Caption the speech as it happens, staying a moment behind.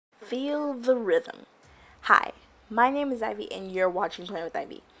Feel the rhythm. Hi, my name is Ivy and you're watching Plan with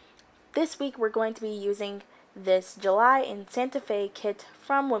Ivy. This week we're going to be using this July in Santa Fe kit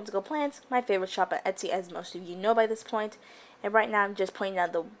from Whimsical Plans, my favorite shop at Etsy, as most of you know by this point. And right now I'm just pointing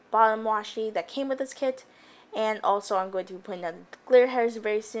out the bottom washi that came with this kit, and also I'm going to be pointing out the glitter hairs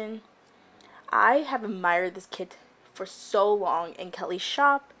very soon. I have admired this kit for so long in Kelly's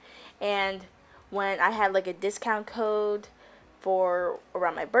shop, and when I had like a discount code for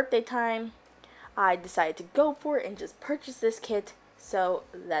around my birthday time, I decided to go for it and just purchase this kit. So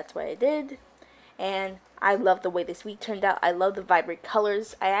that's what I did, and I love the way this week turned out. I love the vibrant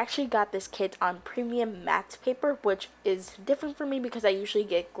colors. I actually got this kit on premium matte paper, which is different for me because I usually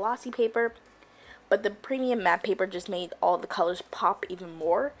get glossy paper, but the premium matte paper just made all the colors pop even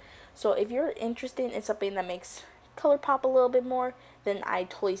more. So if you're interested in something that makes color pop a little bit more, then I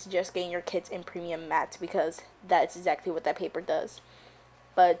totally suggest getting your kits in premium matte, because that's exactly what that paper does.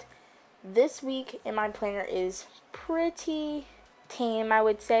 But this week in my planner is pretty tame, I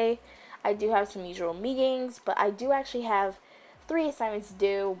would say. I do have some usual meetings, but I do actually have 3 assignments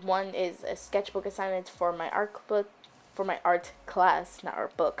due. One is a sketchbook assignment for my art book, for my art class, not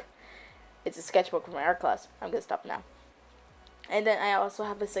art book. It's a sketchbook for my art class. I'm gonna stop now. And then I also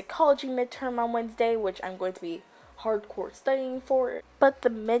have a psychology midterm on Wednesday, which I'm going to be hardcore studying for. But the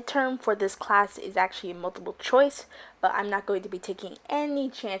midterm for this class is actually a multiple choice, but I'm not going to be taking any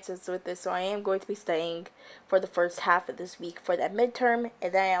chances with this, so I am going to be studying for the first half of this week for that midterm.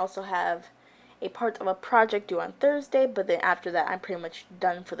 And then I also have a part of a project due on Thursday, but then after that I'm pretty much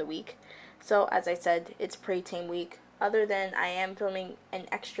done for the week. So as I said, it's a pretty tame week, other than I am filming an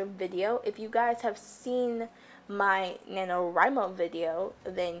extra video. If you guys have seen my NaNoWriMo video,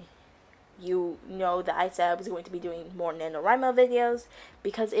 then you know that I said I was going to be doing more NaNoWriMo videos,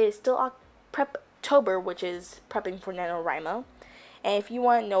 because it is still Preptober, which is prepping for NaNoWriMo. And if you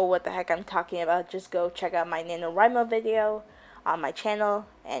want to know what the heck I'm talking about, just go check out my NaNoWriMo video on my channel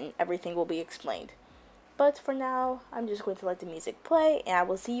and everything will be explained. But for now, I'm just going to let the music play, and I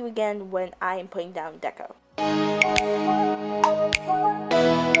will see you again when I am putting down deco.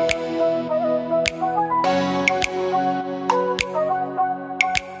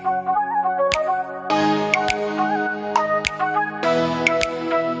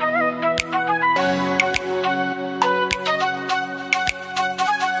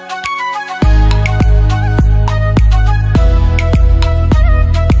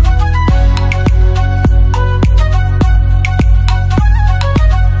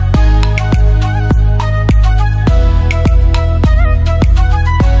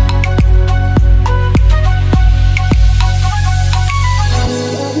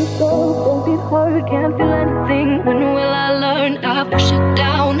 Can't feel anything. When will I learn? I push it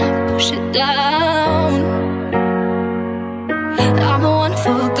down, push it down. I'm the one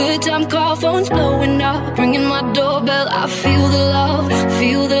for a good time call, phone's blowing up, ringing my doorbell. I feel the love,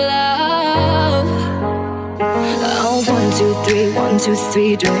 feel the love. Oh, 1, 2, 3, 1, 2,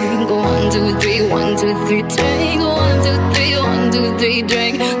 3, drink. 1, 2, 3, 1, 2, 3, drink. 1, 2, 3, 1, 2, 3,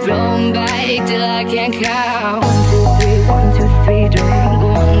 drink. Throw 'em back till I can't count. 1, 2, 3, 1, 2, 3, drink.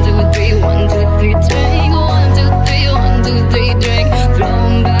 1, 2, 3, 1, 2, 3, drink. 1, 2, 3, 1, 2, 3, drink. Throw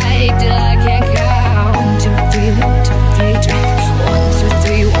 'em back till I can't count. 1, 2, 3, 1, 2, 3, drink. 1, 2,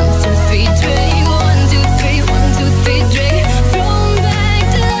 3, 1, 2, 3, drink. 1, 2, 3, 1, 2, 3, drink. Throw 'em back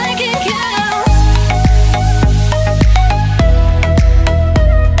till I can't count.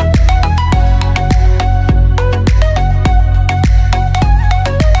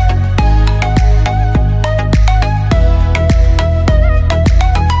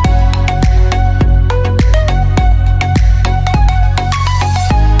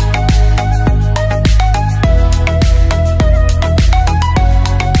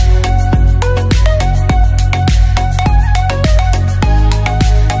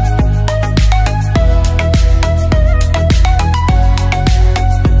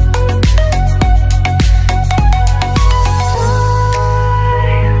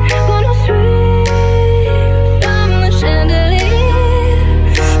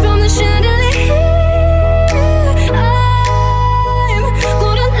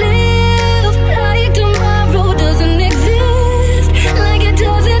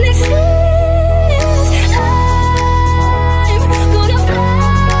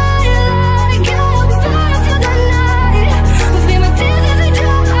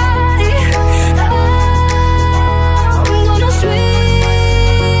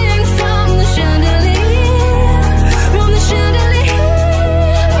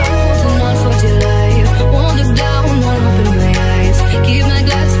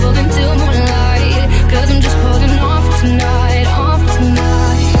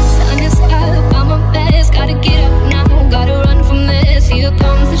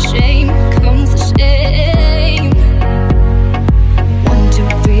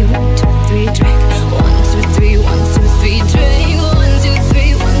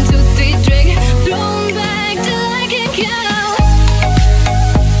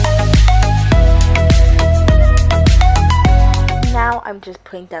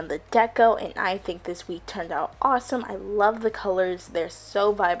 putting down the deco, and I think this week turned out awesome. I love the colors. They're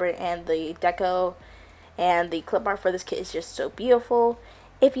so vibrant, and the deco and the clip art for this kit is just so beautiful.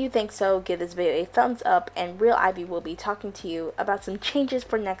 If you think so, give this video a thumbs up, and Real Ivy will be talking to you about some changes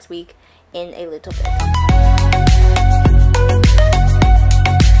for next week in a little bit.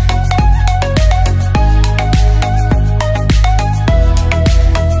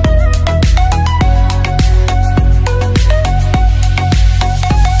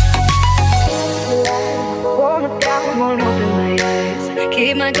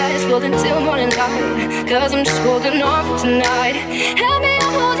 Keep my guys floating till morning light, 'cause I'm just holding on for tonight. Help me,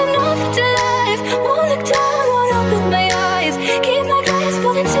 I'm holding on for till life. Won't look down, won't open my eyes. Keep my guys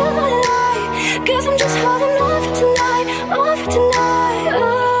floating till morning light, 'cause I'm just holding on for tonight, on for tonight.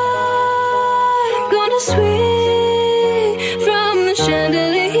 I'm gonna swing from the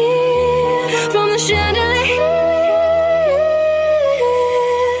chandelier, from the chandelier.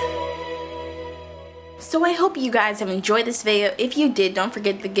 So I hope you guys have enjoyed this video. If you did, don't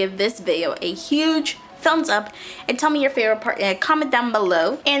forget to give this video a huge thumbs up and tell me your favorite part in a comment down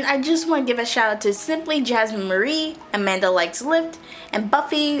below. And I just want to give a shout out to Simply Jasmine Marie, Amanda Likes Lift, and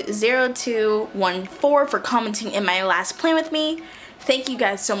Buffy0214 for commenting in my last plan with me. Thank you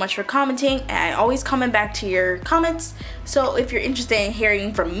guys so much for commenting, and I always comment back to your comments. So if you're interested in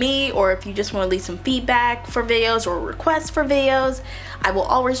hearing from me, or if you just want to leave some feedback for videos or requests for videos, I will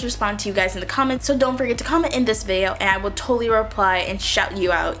always respond to you guys in the comments. So don't forget to comment in this video, and I will totally reply and shout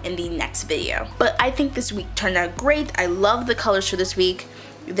you out in the next video. But I think this week turned out great. I love the colors for this week.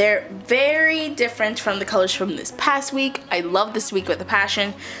 They're very different from the colors from this past week. I love this week with a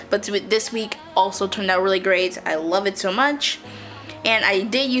passion, but this week also turned out really great. I love it so much. And I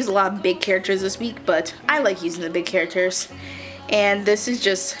did use a lot of big characters this week, but I like using the big characters. And this is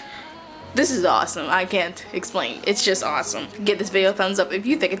awesome. I can't explain. It's just awesome. Give this video a thumbs up if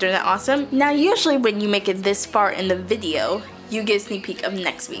you think it turned out awesome. Now, usually when you make it this far in the video, you get a sneak peek of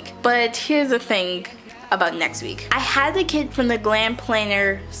next week. But here's the thing about next week. I had the kit from the Glam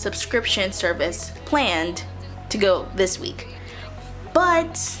Planner subscription service planned to go this week,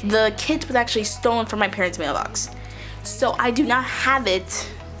 but the kit was actually stolen from my parents' mailbox. So I do not have it,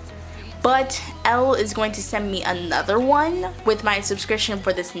 but Elle is going to send me another one with my subscription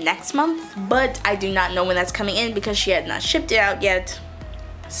for this next month, but I do not know when that's coming in because she had not shipped it out yet.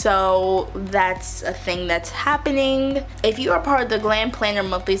 So that's a thing that's happening. If you are part of the Glam Planner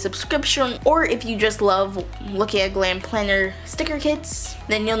monthly subscription, or if you just love looking at Glam Planner sticker kits,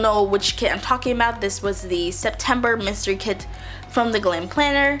 then you'll know which kit I'm talking about. This was the September mystery kit from the Glam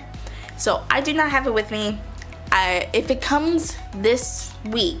Planner. So I do not have it with me. If it comes this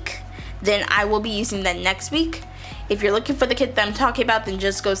week, then I will be using that next week. If you're looking for the kit that I'm talking about, then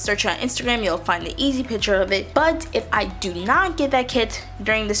just go search on Instagram. You'll find the easy picture of it. But if I do not get that kit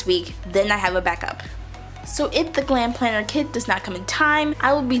during this week, then I have a backup. So if the Glam Planner kit does not come in time,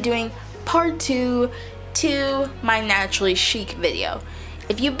 I will be doing part 2 to my Naturally Chic video.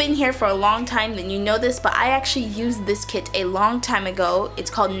 If you've been here for a long time, then you know this, but I actually used this kit a long time ago. It's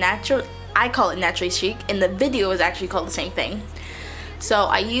called I call it Naturally Chic, and the video is actually called the same thing. So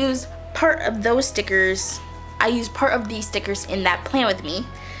I use part of those stickers. I use part of these stickers in that plan with me,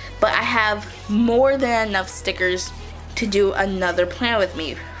 but I have more than enough stickers to do another plan with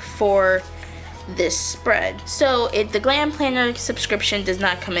me for this spread. So if the Glam Planner subscription does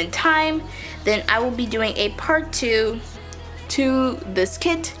not come in time, then I will be doing a part 2 to this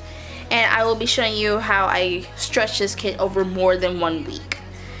kit, and I will be showing you how I stretch this kit over more than 1 week.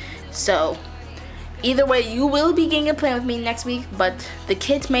 So either way, you will be getting a plan with me next week, but the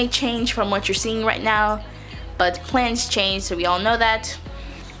kit may change from what you're seeing right now, but plans change, so we all know that.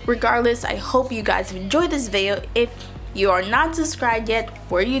 Regardless, I hope you guys have enjoyed this video. If you are not subscribed yet,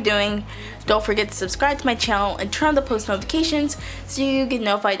 what are you doing? Don't forget to subscribe to my channel and turn on the post notifications so you get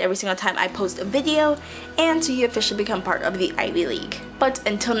notified every single time I post a video, and so you officially become part of the Ivy League. But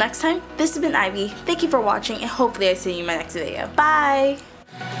until next time, this has been Ivy. Thank you for watching, and hopefully I see you in my next video. Bye!